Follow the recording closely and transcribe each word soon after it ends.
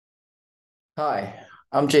Hi,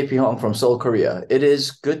 I'm JP Hong from Seoul, Korea. It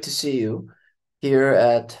is good to see you here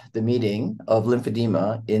at the meeting of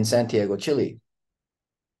lymphedema in Santiago, Chile,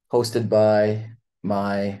 hosted by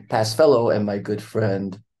my past fellow and my good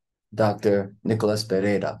friend, Dr. Nicolas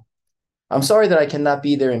Pereira. I'm sorry that I cannot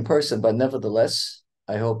be there in person, but nevertheless,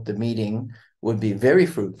 I hope the meeting would be very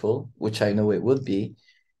fruitful, which I know it would be.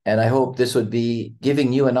 And I hope this would be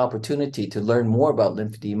giving you an opportunity to learn more about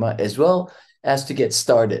lymphedema as well as to get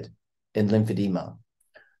started in lymphedema.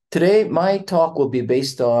 Today, my talk will be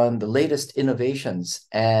based on the latest innovations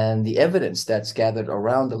and the evidence that's gathered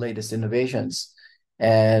around the latest innovations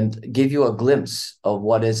and give you a glimpse of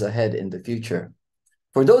what is ahead in the future.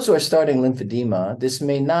 For those who are starting lymphedema, this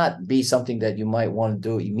may not be something that you might want to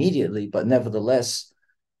do immediately, but nevertheless,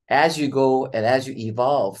 as you go and as you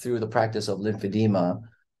evolve through the practice of lymphedema,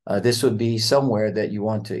 this would be somewhere that you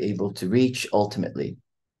want to able to reach ultimately.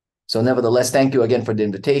 So nevertheless, thank you again for the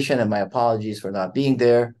invitation and my apologies for not being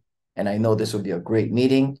there. And I know this will be a great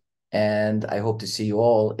meeting, and I hope to see you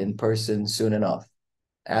all in person soon enough.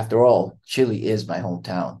 After all, Chile is my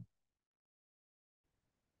hometown.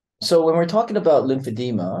 So when we're talking about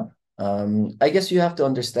lymphedema, I guess you have to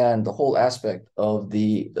understand the whole aspect of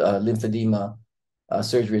the lymphedema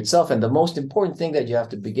surgery itself. And the most important thing that you have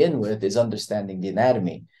to begin with is understanding the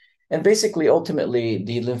anatomy. And basically, ultimately,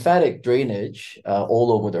 the lymphatic drainage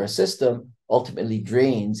all over our system ultimately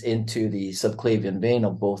drains into the subclavian vein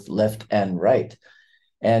of both left and right.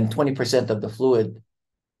 And 20% of the fluid,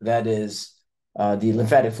 that is the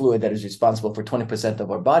lymphatic fluid that is responsible for 20% of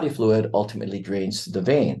our body fluid, ultimately drains to the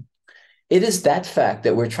vein. It is that fact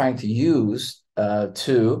that we're trying to use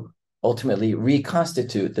to ultimately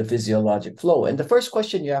reconstitute the physiologic flow. And the first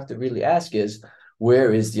question you have to really ask is,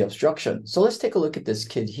 where is the obstruction? So let's take a look at this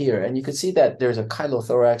kid here. And you can see that there's a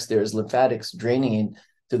chylothorax, there's lymphatics draining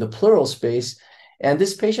into the pleural space. And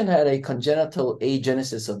this patient had a congenital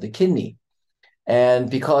agenesis of the kidney.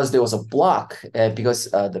 And because there was a block, because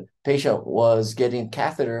the patient was getting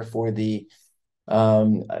catheter for the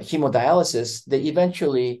hemodialysis, they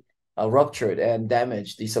eventually ruptured and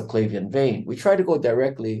damaged the subclavian vein. We tried to go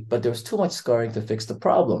directly, but there was too much scarring to fix the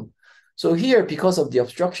problem. So here, because of the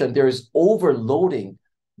obstruction, there is overloading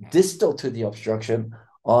distal to the obstruction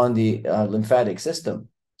on the lymphatic system.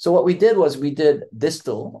 So what we did was we did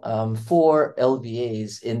distal 4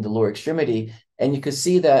 LVAs in the lower extremity, and you could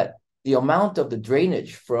see that the amount of the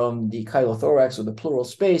drainage from the chylothorax or the pleural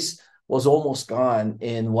space was almost gone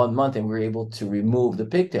in 1 month, and we were able to remove the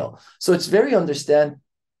pigtail. So it's very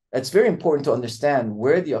important to understand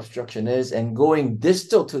where the obstruction is and going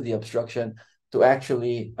distal to the obstruction to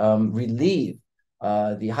actually relieve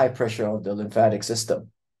the high pressure of the lymphatic system.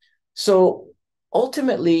 So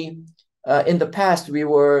ultimately, in the past, we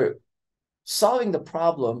were solving the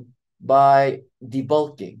problem by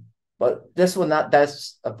debulking, but it's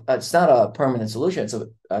not a permanent solution. It's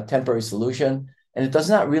a temporary solution, and it does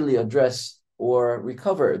not really address or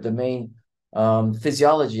recover the main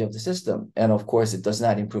physiology of the system. And of course, it does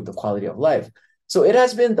not improve the quality of life. So it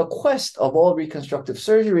has been the quest of all reconstructive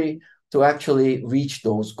surgery to actually reach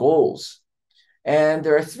those goals. And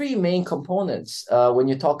there are 3 main components when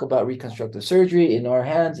you talk about reconstructive surgery. In our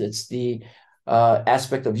hands, it's the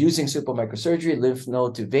aspect of using microsurgery, lymph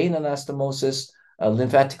node to vein anastomosis,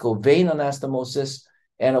 lymphatical vein anastomosis,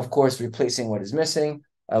 and of course, replacing what is missing,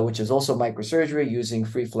 which is also microsurgery using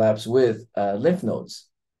free flaps with lymph nodes.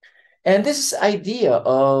 And this idea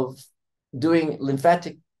of doing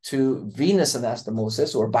lymphatic to venous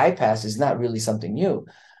anastomosis or bypass is not really something new.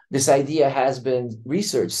 This idea has been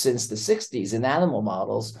researched since the 60s in animal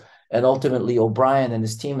models, and ultimately O'Brien and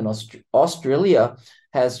his team in Australia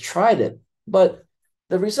has tried it. But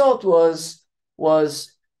the result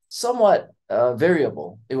was somewhat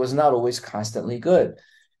variable. It was not always constantly good.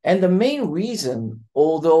 And the main reason,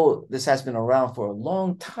 although this has been around for a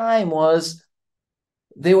long time, was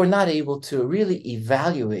they were not able to really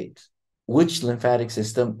evaluate which lymphatic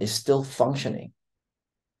system is still functioning.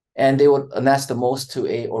 And they would anastomose to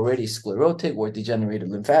a already sclerotic or degenerated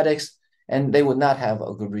lymphatics, and they would not have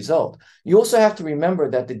a good result. You also have to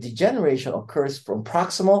remember that the degeneration occurs from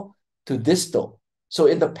proximal to distal. So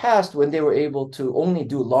in the past, when they were able to only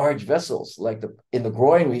do large vessels, like in the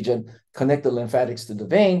groin region, connect the lymphatics to the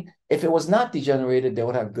vein, if it was not degenerated, they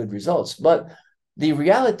would have good results. But the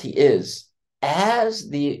reality is, as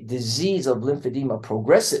the disease of lymphedema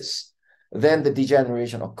progresses, then the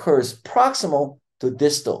degeneration occurs proximal to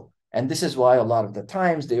distal. And this is why a lot of the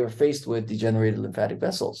times they are faced with degenerated lymphatic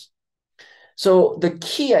vessels. So the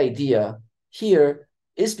key idea here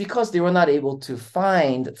is because they were not able to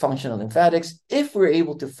find functional lymphatics. If we're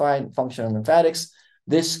able to find functional lymphatics,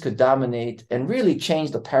 this could dominate and really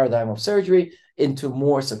change the paradigm of surgery into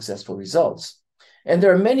more successful results. And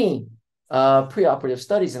there are many preoperative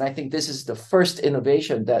studies, and I think this is the first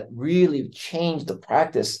innovation that really changed the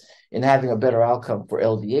practice in having a better outcome for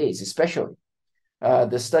LVAs, especially.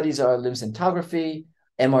 The studies are limb scintigraphy,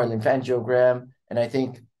 MR lymphangiogram, and I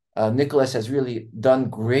think Nicholas has really done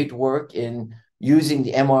great work in using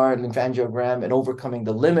the MR lymphangiogram and overcoming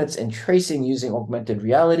the limits and tracing using augmented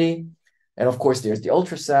reality. And of course, there's the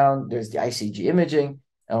ultrasound, there's the ICG imaging,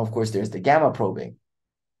 and of course, there's the gamma probing.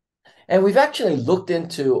 And we've actually looked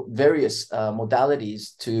into various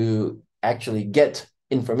modalities to actually get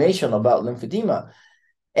information about lymphedema.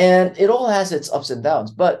 And it all has its ups and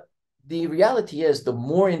downs. But the reality is the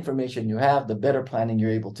more information you have, the better planning you're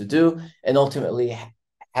able to do, and ultimately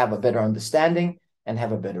have a better understanding and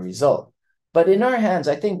have a better result. But in our hands,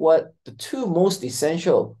 I think what the two most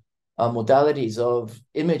essential modalities of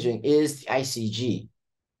imaging is the ICG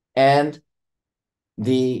and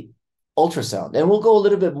the ultrasound. And we'll go a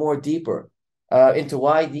little bit more deeper into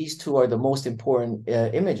why these two are the most important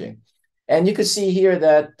imaging. And you can see here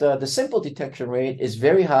that the simple detection rate is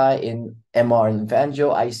very high in MR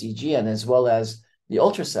lymphangio, ICG, and as well as the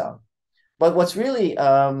ultrasound. But what's really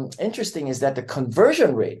interesting is that the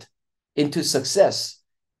conversion rate into success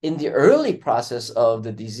in the early process of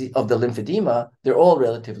the disease of the lymphedema, they're all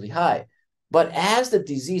relatively high. But as the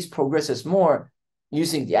disease progresses more,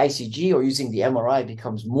 using the ICG or using the MRI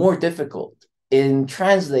becomes more difficult in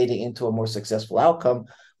translating into a more successful outcome,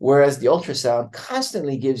 whereas the ultrasound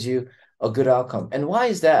constantly gives you a good outcome. And why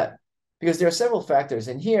is that? Because there are several factors.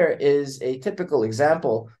 And here is a typical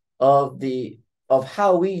example of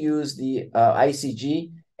how we use the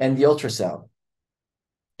ICG and the ultrasound.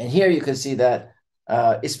 And here you can see that,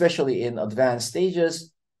 especially in advanced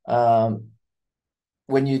stages,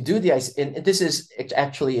 when you do the ICG, and this is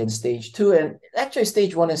actually in stage 2, and actually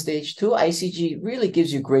stage 1 and stage 2, ICG really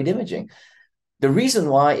gives you great imaging. The reason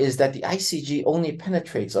why is that the ICG only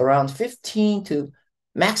penetrates around 15 to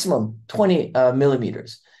maximum 20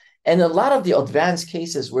 millimeters. And a lot of the advanced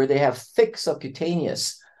cases where they have thick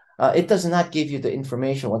subcutaneous, it does not give you the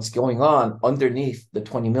information what's going on underneath the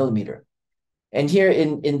 20 millimeter. And here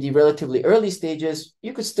in the relatively early stages,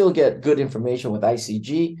 you could still get good information with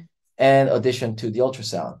ICG and addition to the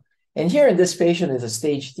ultrasound. And here in this patient is a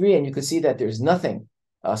stage 3, and you can see that there's nothing,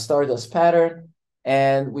 stardust pattern.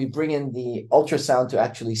 And we bring in the ultrasound to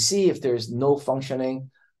actually see if there's no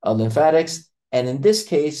functioning lymphatics. And in this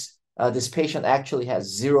case, this patient actually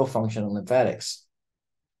has 0 functional lymphatics.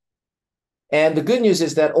 And the good news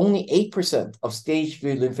is that only 8% of stage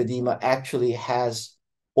 3 lymphedema actually has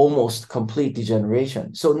almost complete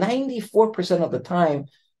degeneration. So 94% of the time,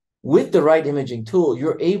 with the right imaging tool,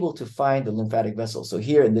 you're able to find the lymphatic vessel. So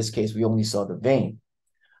here in this case, we only saw the vein.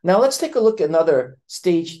 Now let's take a look at another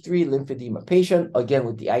stage 3 lymphedema patient, again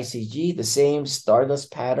with the ICG, the same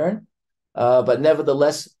stardust pattern, but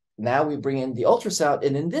nevertheless, now we bring in the ultrasound.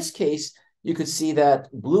 And in this case, you could see that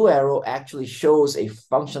blue arrow actually shows a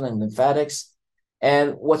functioning lymphatics.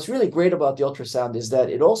 And what's really great about the ultrasound is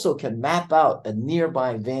that it also can map out a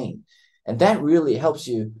nearby vein. And that really helps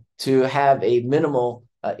you to have a minimal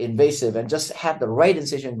invasive and just have the right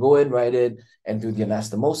incision go in right in and do the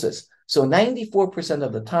anastomosis. So 94%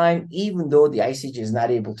 of the time, even though the ICG is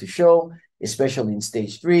not able to show, especially in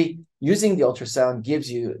stage 3, using the ultrasound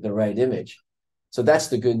gives you the right image. So that's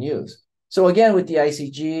the good news. So again, with the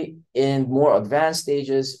ICG, in more advanced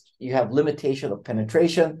stages, you have limitation of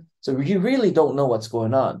penetration. So you really don't know what's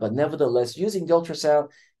going on. But nevertheless, using the ultrasound,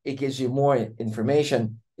 it gives you more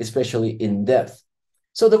information, especially in depth.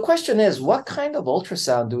 So the question is, what kind of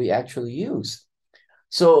ultrasound do we actually use?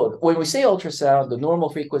 So when we say ultrasound, the normal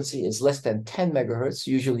frequency is less than 10 megahertz,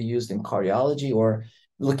 usually used in cardiology or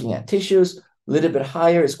looking at tissues. A little bit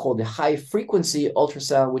higher is called the high frequency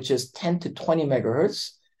ultrasound, which is 10 to 20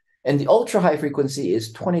 megahertz. And the ultra high frequency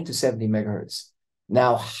is 20 to 70 megahertz.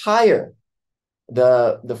 Now, higher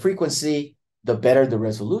the frequency, the better the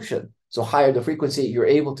resolution. So higher the frequency, you're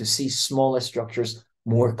able to see smaller structures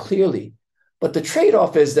more clearly. But the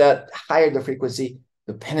trade-off is that higher the frequency,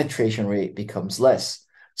 the penetration rate becomes less.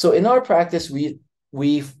 So in our practice, we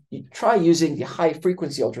try using the high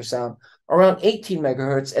frequency ultrasound around 18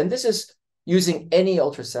 megahertz. And this is using any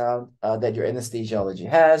ultrasound that your anesthesiology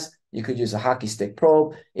has. You could use a hockey stick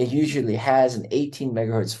probe. It usually has an 18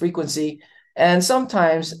 megahertz frequency. And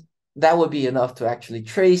sometimes that would be enough to actually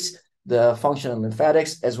trace the functional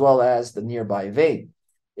lymphatics as well as the nearby vein.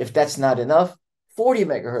 If that's not enough, 40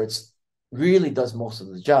 megahertz really does most of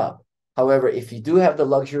the job. However, if you do have the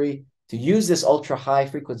luxury to use this ultra high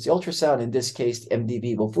frequency ultrasound, in this case, the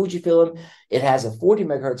MDB Fujifilm, it has a 40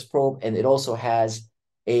 megahertz probe, and it also has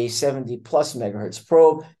a 70 plus megahertz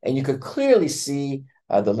probe, and you could clearly see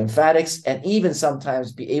the lymphatics and even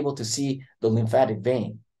sometimes be able to see the lymphatic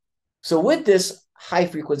vein. So with this high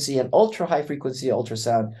frequency and ultra high frequency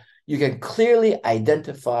ultrasound, you can clearly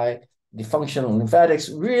identify the functional lymphatics,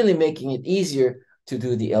 really making it easier to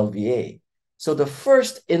do the LVA. So the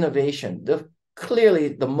first innovation, clearly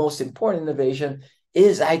the most important innovation,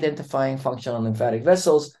 is identifying functional lymphatic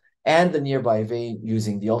vessels and the nearby vein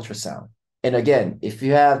using the ultrasound. And again, if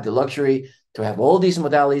you have the luxury to have all these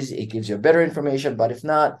modalities, it gives you better information. But if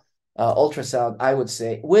not, ultrasound, I would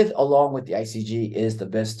say, along with the ICG, is the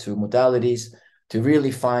best two modalities to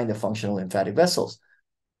really find the functional lymphatic vessels.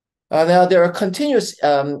 Now, there are continuous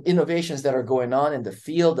innovations that are going on in the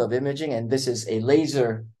field of imaging, and this is a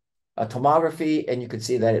laser tomography, and you can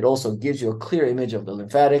see that it also gives you a clear image of the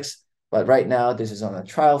lymphatics. But right now, this is on a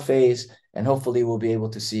trial phase, and hopefully we'll be able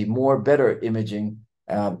to see better imaging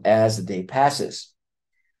as the day passes.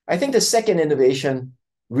 I think the second innovation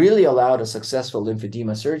really allowed a successful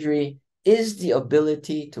lymphedema surgery is the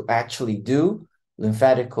ability to actually do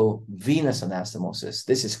lymphatical venous anastomosis.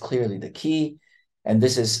 This is clearly the key, and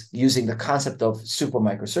this is using the concept of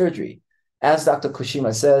supramicrosurgery. As Dr.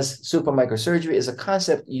 Kushima says, supramicrosurgery is a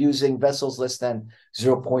concept using vessels less than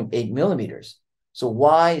 0.8 millimeters. So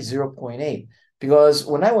why 0.8? Because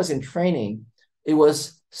when I was in training, it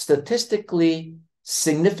was statistically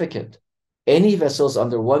significant. Any vessels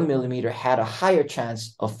under 1 millimeter had a higher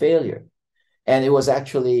chance of failure. And it was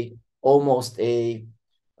actually almost a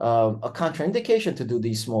contraindication to do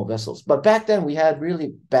these small vessels. But back then, we had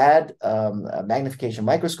really bad magnification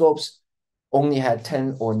microscopes, only had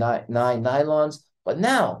 10 or 9 nylons. But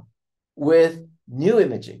now, with new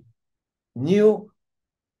imaging, new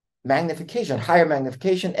magnification, higher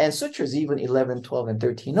magnification, and sutures, even 11, 12, and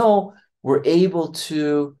 13.0, we're able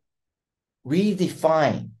to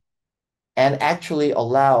redefine and actually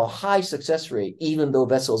allow a high success rate, even though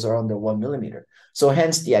vessels are under 1 millimeter. So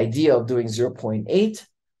hence the idea of doing 0.8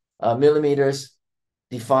 millimeters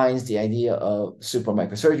defines the idea of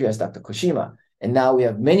supramicrosurgery, as Dr. Kushima. And now we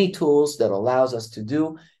have many tools that allows us to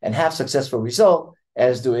do and have successful result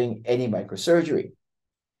as doing any microsurgery.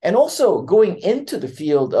 And also going into the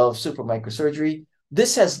field of supramicrosurgery,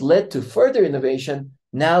 this has led to further innovation.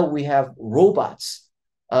 Now we have robots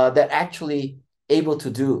that actually able to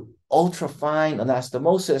do ultra-fine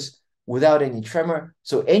anastomosis without any tremor.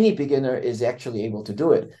 So any beginner is actually able to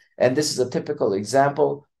do it. And this is a typical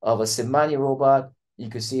example of a Simani robot. You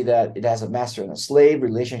can see that it has a master and a slave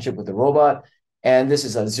relationship with the robot. And this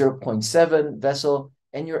is a 0.7 vessel.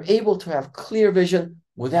 And you're able to have clear vision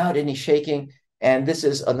without any shaking. And this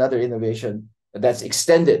is another innovation that's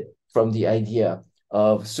extended from the idea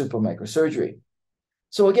of supramicrosurgery.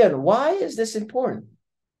 So again, why is this important?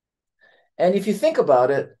 And if you think about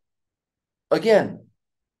it, again,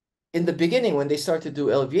 in the beginning, when they started to do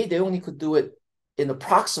LVA, they only could do it in the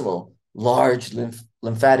proximal large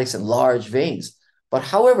lymphatics and large veins. But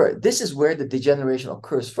however, this is where the degeneration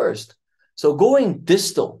occurs first. So going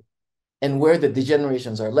distal and where the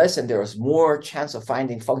degenerations are less and there is more chance of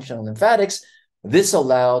finding functional lymphatics, this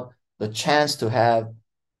allowed the chance to have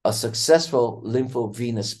a successful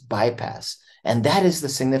lymphovenous bypass. And that is the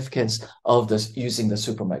significance of this using the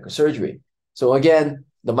supramicrosurgery. So again,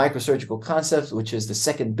 the microsurgical concept, which is the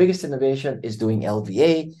second biggest innovation, is doing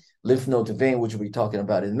LVA, lymph node to vein, which we'll be talking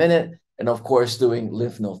about in a minute, and of course doing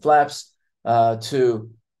lymph node flaps to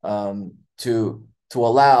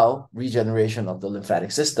allow regeneration of the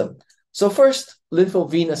lymphatic system. So first,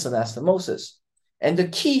 lymphovenous anastomosis. And the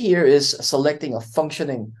key here is selecting a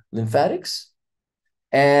functioning lymphatics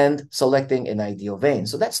and selecting an ideal vein.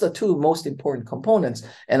 So that's the two most important components,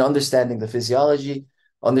 and understanding the physiology,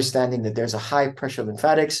 understanding that there's a high pressure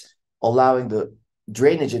lymphatics, allowing the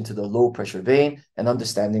drainage into the low pressure vein, and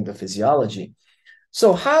understanding the physiology.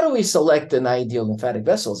 So how do we select an ideal lymphatic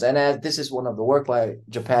vessels? And this is one of the work by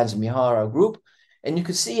Japan's Mihara group. And you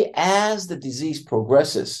can see as the disease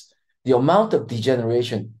progresses, the amount of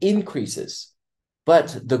degeneration increases.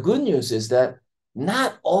 But the good news is that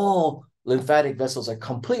not all lymphatic vessels are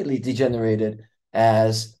completely degenerated,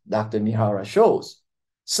 as Dr. Mihara shows.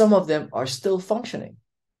 Some of them are still functioning.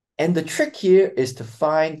 And the trick here is to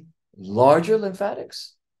find larger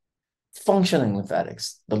lymphatics, functioning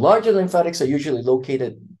lymphatics. The larger lymphatics are usually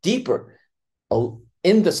located deeper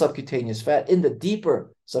in the subcutaneous fat, in the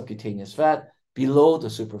deeper subcutaneous fat, below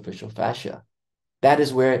the superficial fascia. That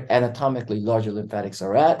is where anatomically larger lymphatics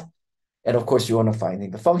are at. And of course, you want to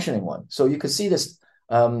find the functioning one. So you can see this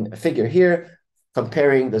figure here,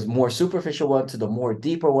 comparing the more superficial one to the more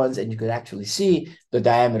deeper ones, and you could actually see the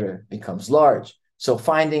diameter becomes large. So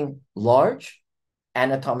finding large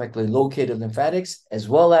anatomically located lymphatics as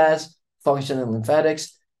well as functional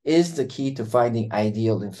lymphatics is the key to finding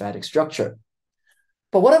ideal lymphatic structure.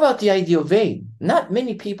 But what about the ideal vein? Not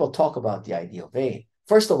many people talk about the ideal vein.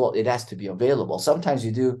 First of all, it has to be available. Sometimes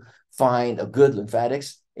you do find a good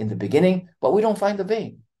lymphatics in the beginning, but we don't find the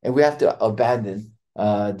vein, and we have to abandon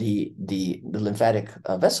the lymphatic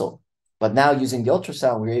vessel. But now using the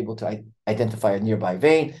ultrasound, we're able to identify a nearby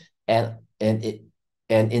vein and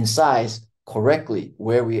incise correctly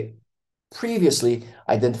where we previously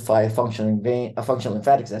identify a functional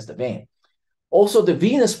lymphatics as the vein. Also, the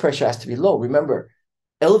venous pressure has to be low. Remember,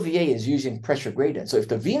 LVA is using pressure gradient. So if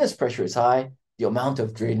the venous pressure is high, the amount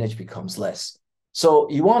of drainage becomes less. So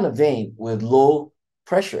you want a vein with low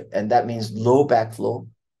pressure, and that means low backflow.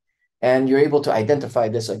 And you're able to identify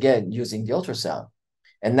this again using the ultrasound.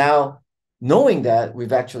 And now, knowing that,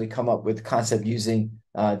 we've actually come up with the concept using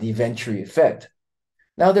the Venturi effect.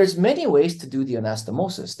 Now, there's many ways to do the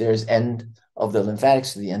anastomosis. There's end of the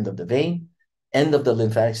lymphatics to the end of the vein, end of the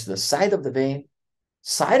lymphatics to the side of the vein,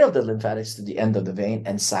 side of the lymphatics to the end of the vein,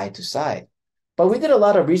 and side to side. But we did a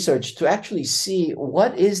lot of research to actually see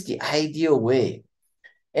what is the ideal way.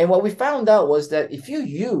 And what we found out was that if you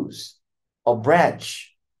use a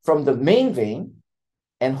branch from the main vein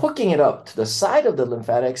and hooking it up to the side of the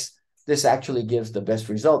lymphatics, this actually gives the best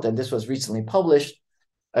result. And this was recently published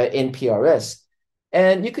in PRS.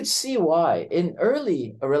 And you could see why. In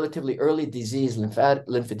a relatively early disease,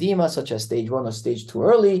 lymphedema, such as stage 1 or stage 2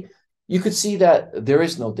 early, you could see that there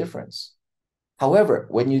is no difference. However,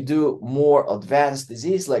 when you do more advanced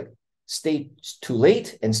disease like stage 2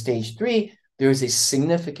 late and stage 3, there is a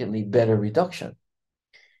significantly better reduction.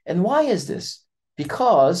 And why is this?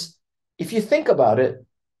 Because if you think about it,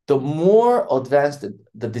 the more advanced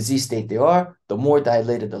the disease state they are, the more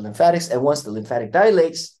dilated the lymphatics. And once the lymphatic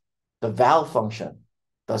dilates, the valve function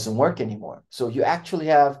doesn't work anymore. So you actually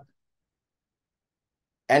have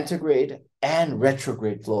antegrade and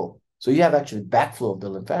retrograde flow. So you have actually backflow of the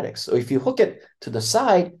lymphatics. So if you hook it to the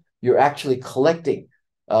side, you're actually collecting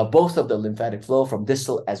both of the lymphatic flow from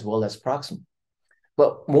distal as well as proximal.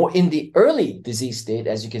 But more in the early disease state,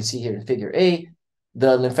 as you can see here in figure A,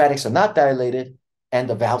 the lymphatics are not dilated and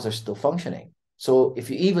the valves are still functioning. So if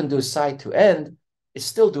you even do side to end, it's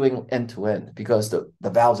still doing end to end because the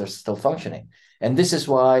valves are still functioning. And this is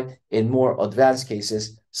why in more advanced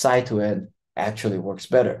cases, side to end actually works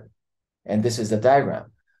better. And this is the diagram.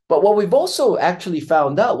 But what we've also actually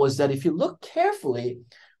found out was that if you look carefully,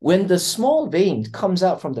 when the small vein comes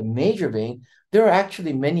out from the major vein, there are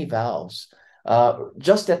actually many valves.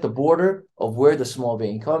 Just at the border of where the small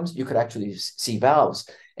vein comes, you could actually see valves.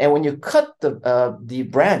 And when you cut the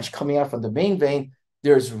branch coming out from the main vein,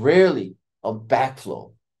 there's rarely a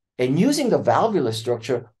backflow. And using the valvular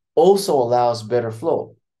structure also allows better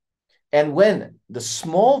flow. And when the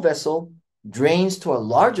small vessel drains to a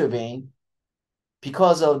larger vein,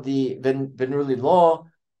 because of the Bernoulli law,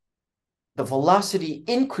 the velocity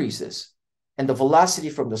increases, and the velocity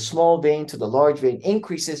from the small vein to the large vein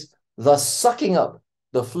increases, thus sucking up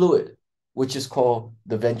the fluid, which is called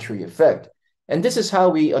the Venturi effect. And this is how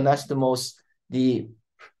we anastomose the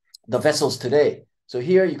vessels today. So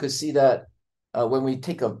here you could see that when we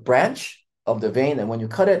take a branch of the vein and when you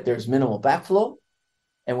cut it, there's minimal backflow.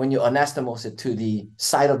 And when you anastomose it to the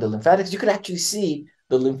side of the lymphatics, you could actually see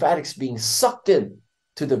the lymphatics being sucked in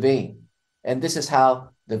to the vein. And this is how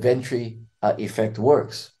the Venturi effect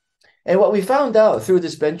works. And what we found out through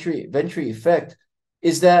this Venturi effect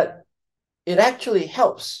is that it actually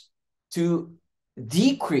helps to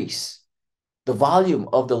decrease the volume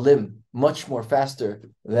of the limb much more faster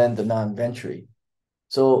than the non-Venturi.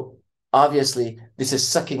 So obviously, this is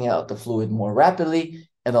sucking out the fluid more rapidly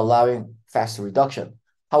and allowing faster reduction.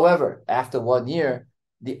 However, after 1 year,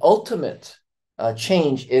 the ultimate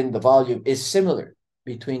change in the volume is similar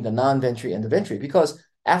between the non-Venturi and the Venturi, because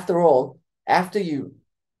after all, after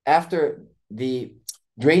the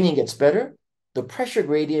draining gets better, the pressure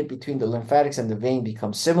gradient between the lymphatics and the vein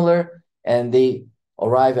becomes similar, and they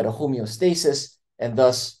arrive at a homeostasis and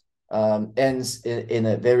thus ends in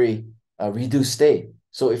a very reduced state.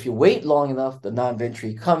 So if you wait long enough, the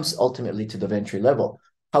non-Venturi comes ultimately to the Venturi level.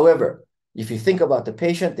 However, if you think about the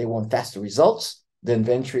patient, they want faster results, then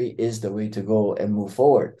Venturi is the way to go and move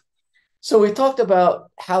forward. So we talked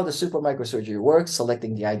about how the super microsurgery works,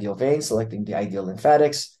 selecting the ideal vein, selecting the ideal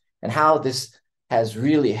lymphatics, and how this has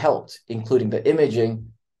really helped, including the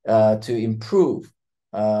imaging, to improve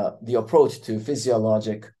the approach to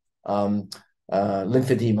physiologic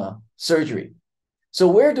lymphedema surgery. So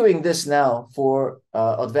we're doing this now for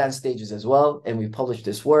advanced stages as well, and we published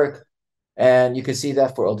this work. And you can see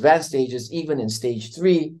that for advanced stages, even in stage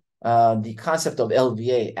 3, the concept of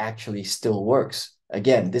LVA actually still works.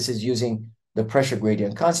 Again, this is using the pressure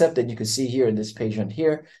gradient concept, and you can see here in this patient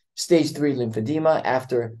here, stage 3 lymphedema.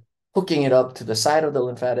 After hooking it up to the side of the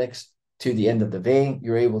lymphatics to the end of the vein,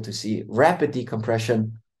 you're able to see rapid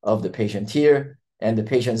decompression of the patient here, and the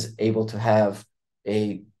patient's able to have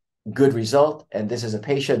a good result. And this is a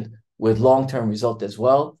patient with long-term result as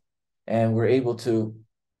well. And we're able to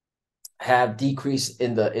have decrease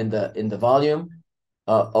in the volume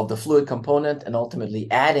of the fluid component, and ultimately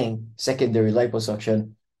adding secondary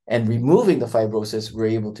liposuction and removing the fibrosis, we're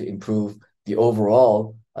able to improve the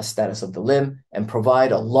overall status of the limb and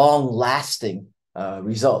provide a long-lasting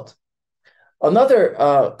result.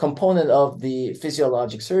 Another component of the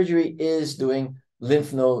physiologic surgery is doing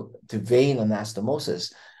lymph node to vein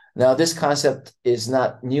anastomosis. Now, this concept is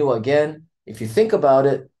not new again. If you think about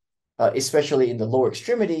it, especially in the lower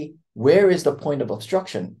extremity, where is the point of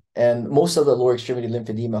obstruction? And most of the lower extremity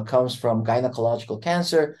lymphedema comes from gynecological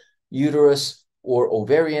cancer, uterus or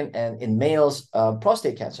ovarian, and in males,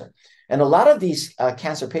 prostate cancer. And a lot of these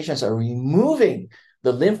cancer patients are removing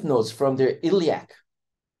the lymph nodes from their iliac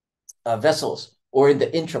vessels or in the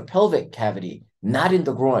intrapelvic cavity, not in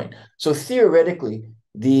the groin. So theoretically,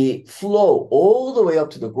 the flow all the way up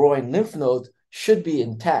to the groin lymph node should be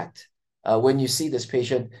intact when you see this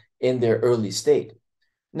patient in their early state.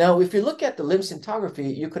 Now, if you look at the limb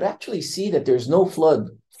scintigraphy, you could actually see that there's no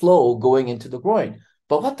flow going into the groin.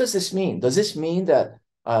 But what does this mean? Does this mean that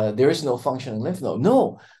there is no functioning lymph node?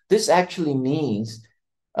 No, this actually means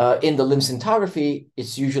in the limb scintigraphy,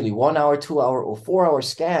 it's usually 1 hour, 2 hour, or 4 hour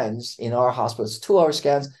scans. In our hospitals, 2 hour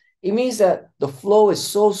scans. It means that the flow is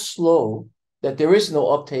so slow that there is no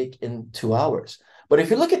uptake in 2 hours. But if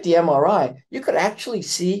you look at the MRI, you could actually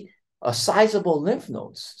see a sizable lymph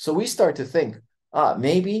nodes. So we start to think,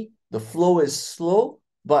 maybe the flow is slow,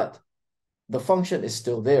 but the function is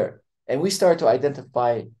still there. And we start to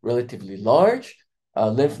identify relatively large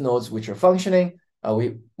lymph nodes which are functioning,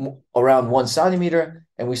 around 1 centimeter,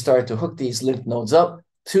 and we start to hook these lymph nodes up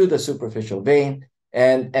to the superficial vein.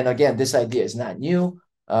 And again, this idea is not new.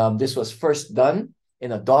 This was first done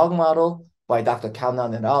in a dog model by Dr.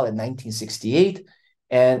 Kalnan et al. In 1968.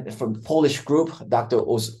 And from the Polish group, Dr.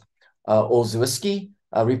 Olszewski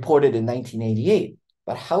reported in 1988.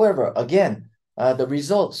 But however, again, the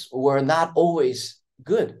results were not always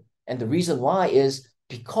good. And the reason why is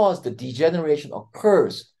because the degeneration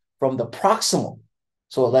occurs from the proximal.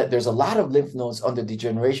 So there's a lot of lymph nodes under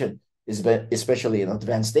degeneration, especially in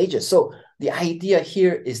advanced stages. So the idea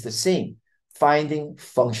here is the same, finding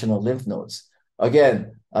functional lymph nodes.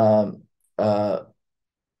 Again, Dr.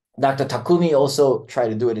 Takumi also tried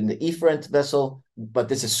to do it in the efferent vessel, but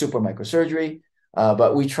this is super microsurgery.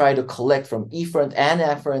 But we try to collect from efferent and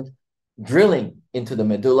afferent, drilling into the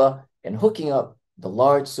medulla and hooking up the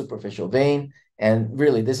large superficial vein. And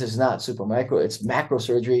really, this is not super micro, it's macro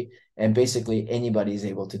surgery, and basically anybody is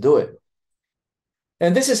able to do it.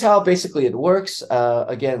 And this is how basically it works.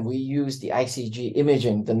 Again, we use the ICG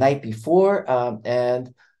imaging the night before,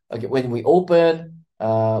 and again, when we open,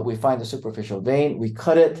 we find the superficial vein, we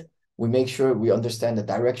cut it, we make sure we understand the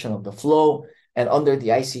direction of the flow, and under the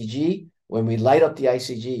ICG, when we light up the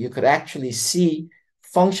ICG, you could actually see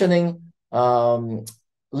functioning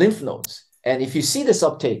lymph nodes. And if you see this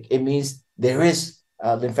uptake, it means there is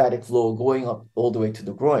lymphatic flow going up all the way to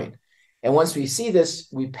the groin. And once we see this,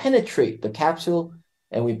 we penetrate the capsule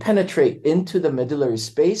and we penetrate into the medullary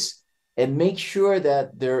space and make sure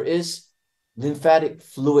that there is lymphatic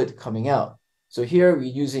fluid coming out. So here we're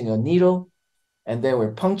using a needle and then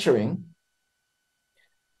we're puncturing.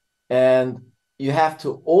 And you have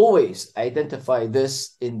to always identify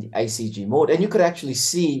this in the ICG mode. And you could actually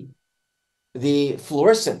see the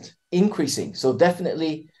fluorescent increasing. So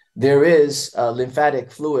definitely there is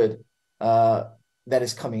lymphatic fluid that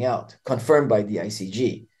is coming out, confirmed by the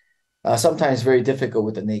ICG. Sometimes very difficult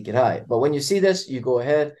with the naked eye. But when you see this, you go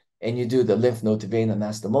ahead and you do the lymph node to vein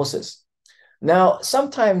anastomosis. Now,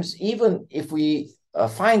 sometimes even if we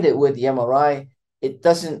find it with the MRI,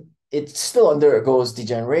 it still undergoes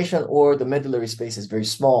degeneration, or the medullary space is very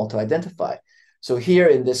small to identify. So here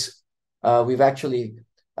in this, we've actually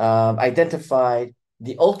identified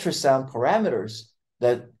the ultrasound parameters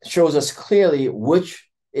that shows us clearly which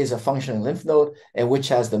is a functioning lymph node and which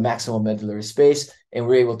has the maximum medullary space. And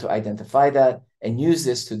we're able to identify that and use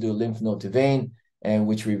this to do lymph node to vein, and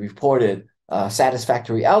which we reported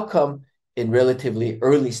satisfactory outcome in relatively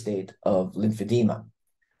early state of lymphedema.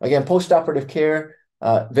 Again, postoperative care,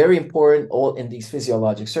 very important all in these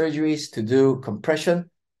physiologic surgeries to do compression,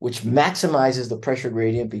 which maximizes the pressure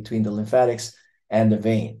gradient between the lymphatics and the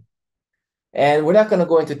vein. And we're not going to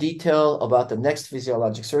go into detail about the next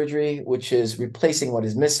physiologic surgery, which is replacing what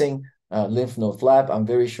is missing, lymph node flap. I'm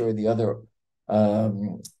very sure the other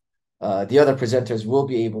presenters will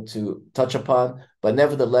be able to touch upon. But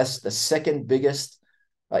nevertheless, the second biggest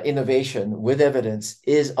innovation with evidence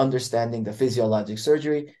is understanding the physiologic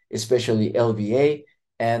surgery, especially LVA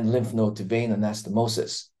and lymph node to vein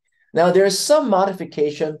anastomosis. Now, there is some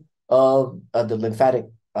modification of the lymphatic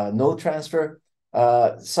node transfer.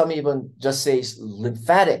 Some even just say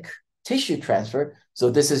lymphatic tissue transfer. So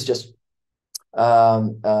this is just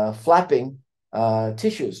flapping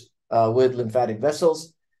tissues with lymphatic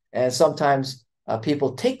vessels. And sometimes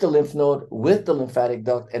people take the lymph node with the lymphatic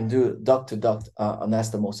duct and do duct-to-duct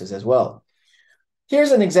anastomosis as well.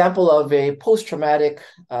 Here's an example of a post-traumatic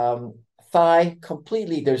thigh.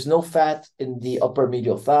 Completely, there's no fat in the upper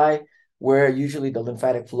medial thigh, where usually the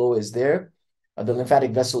lymphatic flow is there. The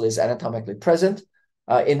lymphatic vessel is anatomically present.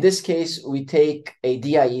 In this case, we take a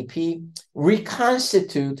DIEP,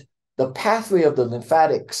 reconstitute the pathway of the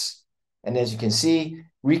lymphatics, and as you can see,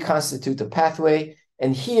 reconstitute the pathway.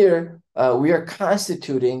 And here, we are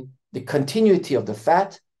constituting the continuity of the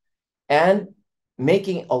fat and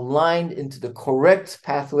making aligned into the correct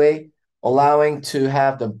pathway, allowing to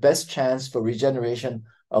have the best chance for regeneration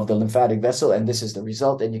of the lymphatic vessel. And this is the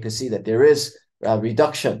result. And you can see that there is a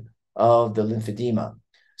reduction of the lymphedema.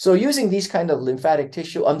 So using these kind of lymphatic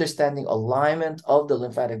tissue, understanding alignment of the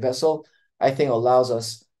lymphatic vessel, I think allows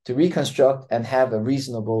us to reconstruct and have a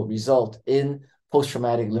reasonable result in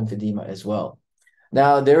post-traumatic lymphedema as well.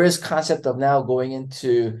 Now, there is concept of now going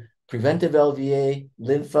into preventive LVA,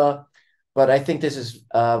 lympha, but I think this is,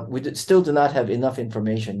 we still do not have enough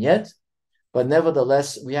information yet. But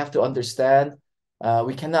nevertheless, we have to understand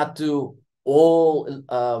we cannot do all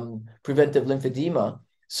preventive lymphedema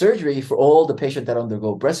surgery for all the patients that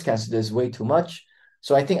undergo breast cancer. There's way too much.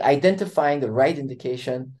 So I think identifying the right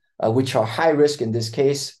indication, which are high risk in this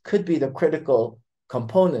case, could be the critical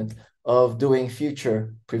component of doing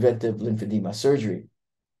future preventive lymphedema surgery.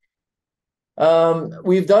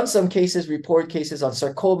 We've done some cases, report cases on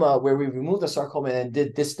sarcoma, where we removed the sarcoma and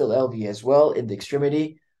did distal LV as well in the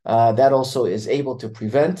extremity. That also is able to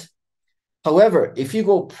prevent. However, if you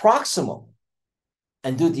go proximal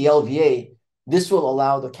and do the LVA, this will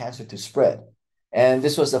allow the cancer to spread. And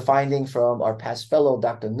this was the finding from our past fellow,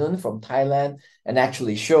 Dr. Nun from Thailand, and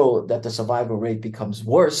actually showed that the survival rate becomes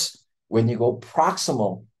worse when you go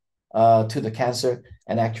proximal to the cancer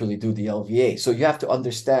and actually do the LVA. So you have to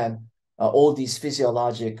understand all these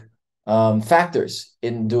physiologic factors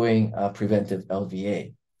in doing preventive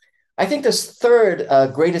LVA. I think this third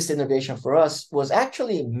greatest innovation for us was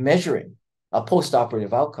actually measuring a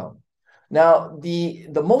postoperative outcome. Now, the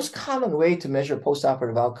most common way to measure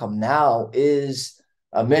postoperative outcome now is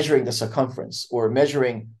measuring the circumference or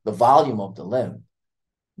measuring the volume of the limb.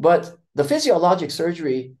 But the physiologic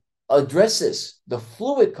surgery addresses the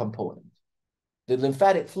fluid component, the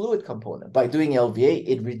lymphatic fluid component. By doing LVA,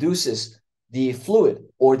 it reduces the fluid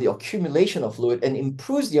or the accumulation of fluid and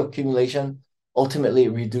improves the accumulation, ultimately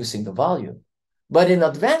reducing the volume. But in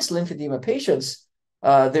advanced lymphedema patients,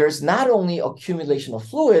 there's not only accumulation of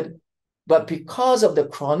fluid, but because of the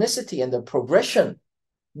chronicity and the progression,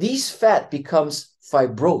 these fat becomes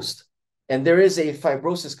fibrosed. And there is a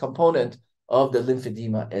fibrosis component of the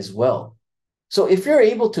lymphedema as well. So if you're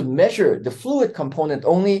able to measure the fluid component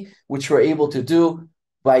only, which we're able to do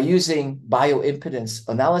by using bioimpedance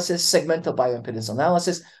analysis, segmental bioimpedance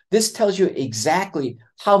analysis, this tells you exactly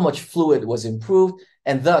how much fluid was improved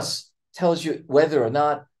and thus tells you whether or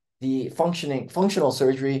not the functional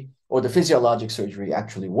surgery or the physiologic surgery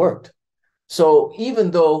actually worked. So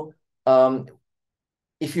even though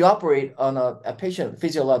if you operate on a patient,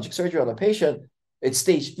 physiologic surgery on a patient, it's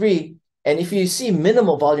stage 3, and if you see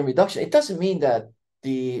minimal volume reduction, it doesn't mean that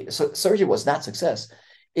the surgery was not success.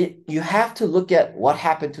 You have to look at what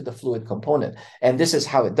happened to the fluid component, and this is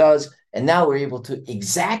how it does. And now we're able to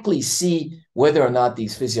exactly see whether or not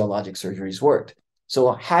these physiologic surgeries worked.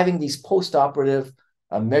 So having these post-operative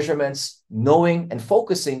measurements, knowing and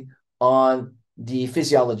focusing on the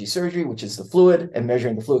physiology surgery, which is the fluid, and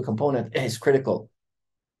measuring the fluid component is critical.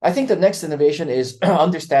 I think the next innovation is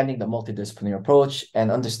understanding the multidisciplinary approach and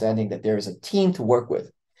understanding that there is a team to work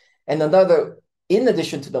with. And in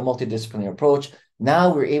addition to the multidisciplinary approach,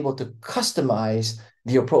 now we're able to customize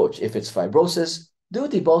the approach. If it's fibrosis, do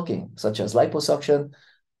debulking, such as liposuction,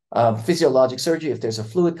 physiologic surgery, if there's a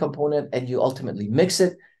fluid component and you ultimately mix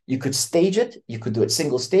it, you could stage it, you could do it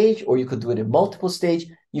single stage, or you could do it in multiple stage.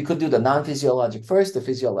 You could do the non-physiologic first, the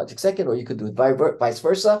physiologic second, or you could do it vice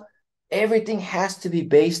versa. Everything has to be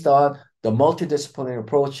based on the multidisciplinary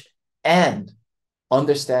approach and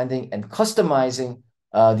understanding and customizing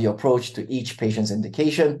the approach to each patient's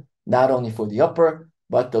indication, not only for the upper,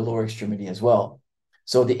 but the lower extremity as well.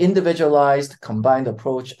 So the individualized combined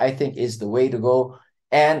approach, I think, is the way to go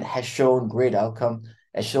and has shown great outcome,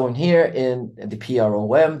 as shown here in the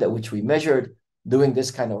PROM, that which we measured doing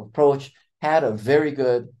this kind of approach, had a very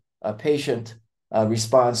good patient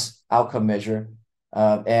response outcome measure.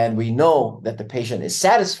 And we know that the patient is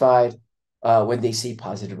satisfied when they see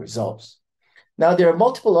positive results. Now, there are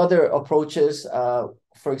multiple other approaches.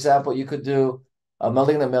 For example, you could do a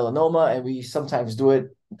malignant melanoma, and we sometimes do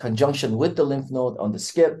it in conjunction with the lymph node on the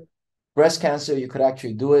skip. Breast cancer, you could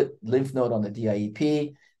actually do it, lymph node on the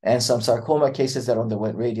DIEP, and some sarcoma cases that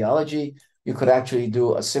underwent radiology. You could actually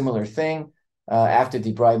do a similar thing after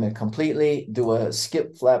debridement completely, do a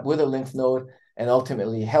skip flap with a lymph node, and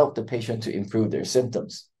ultimately help the patient to improve their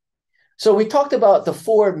symptoms. So we talked about the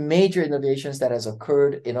 4 major innovations that has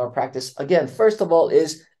occurred in our practice. Again, first of all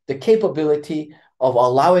is the capability of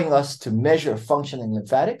allowing us to measure functioning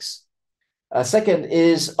lymphatics. Second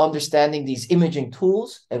is understanding these imaging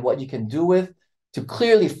tools and what you can do with to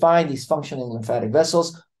clearly find these functioning lymphatic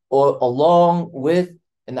vessels or along with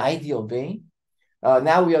an ideal vein.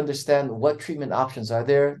 Now we understand what treatment options are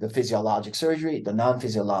there, the physiologic surgery, the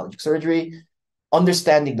non-physiologic surgery,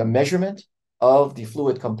 understanding the measurement of the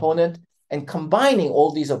fluid component, and combining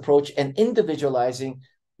all these approaches and individualizing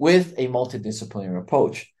with a multidisciplinary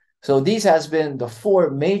approach. So these has been the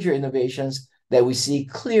 4 major innovations that we see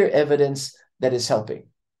clear evidence that is helping.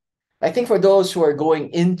 I think for those who are going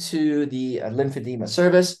into the lymphedema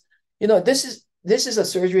service, this is a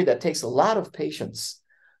surgery that takes a lot of patience.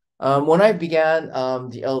 When I began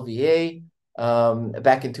the LVA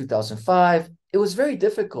back in 2005, it was very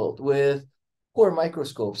difficult with poor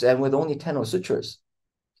microscopes and with only 10 sutures.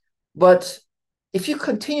 But if you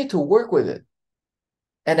continue to work with it,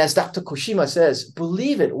 and as Dr. Koshima says,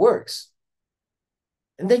 believe it works,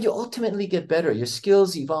 and then you ultimately get better. Your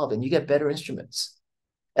skills evolve and you get better instruments.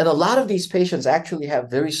 And a lot of these patients actually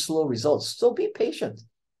have very slow results. So be patient,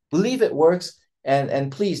 believe it works,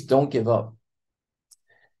 and please don't give up.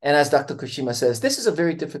 And as Dr. Koshima says, this is a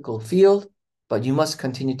very difficult field, but you must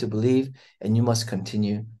continue to believe and you must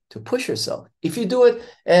continue to push yourself. If you do it,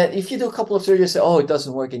 and if you do a couple of surgeries, say, oh, it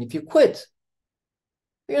doesn't work, and if you quit,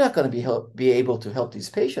 you're not going to be able to help these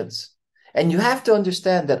patients. And you have to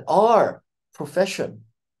understand that our profession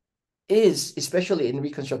is, especially in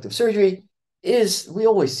reconstructive surgery, we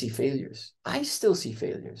always see failures. I still see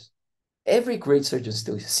failures. Every great surgeon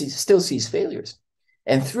still sees failures.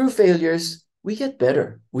 And through failures, we get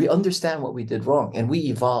better. We understand what we did wrong, and we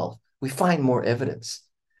evolve. We find more evidence.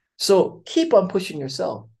 So keep on pushing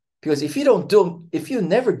yourself, because if you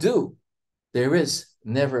never do, there is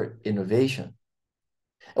never innovation.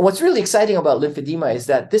 And what's really exciting about lymphedema is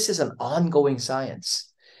that this is an ongoing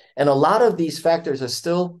science. And a lot of these factors are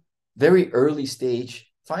still very early stage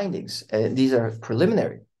findings. And these are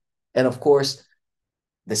preliminary. And of course,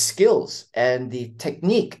 the skills and the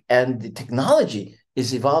technique and the technology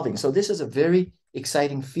is evolving. So this is a very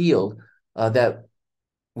exciting field that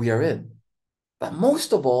we are in. But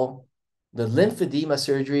most of all, the lymphedema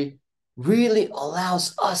surgery really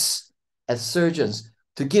allows us as surgeons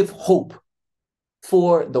to give hope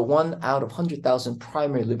for the 1 out of 100,000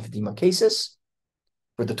 primary lymphedema cases,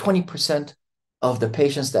 for the 20% of the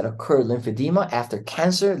patients that occur lymphedema after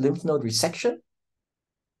cancer lymph node resection,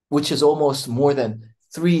 which is almost more than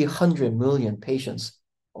 300 million patients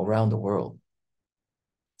around the world.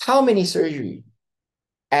 How many surgery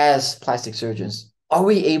as plastic surgeons are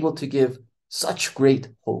we able to give such great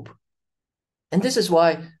hope? And this is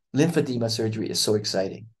why lymphedema surgery is so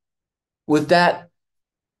exciting. With that,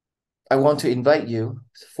 I want to invite you,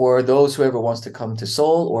 for those whoever wants to come to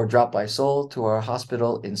Seoul or drop by Seoul, to our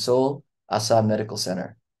hospital in Seoul, Asan Medical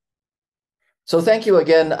Center. So thank you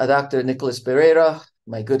again, Dr. Nicholas Pereira,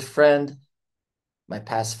 my good friend, my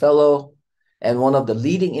past fellow, and one of the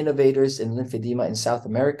leading innovators in lymphedema in South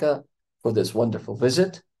America, for this wonderful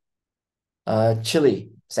visit. Chile,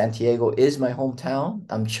 Santiago is my hometown.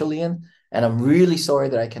 I'm Chilean, and I'm really sorry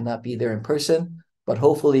that I cannot be there in person, but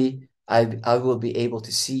hopefully I will be able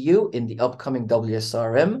to see you in the upcoming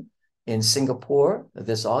WSRM in Singapore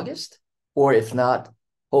this August, or if not,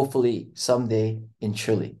 hopefully someday in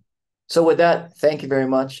Chile. So with that, thank you very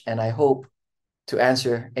much, and I hope to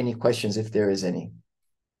answer any questions if there is any.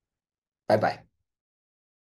 Bye-bye.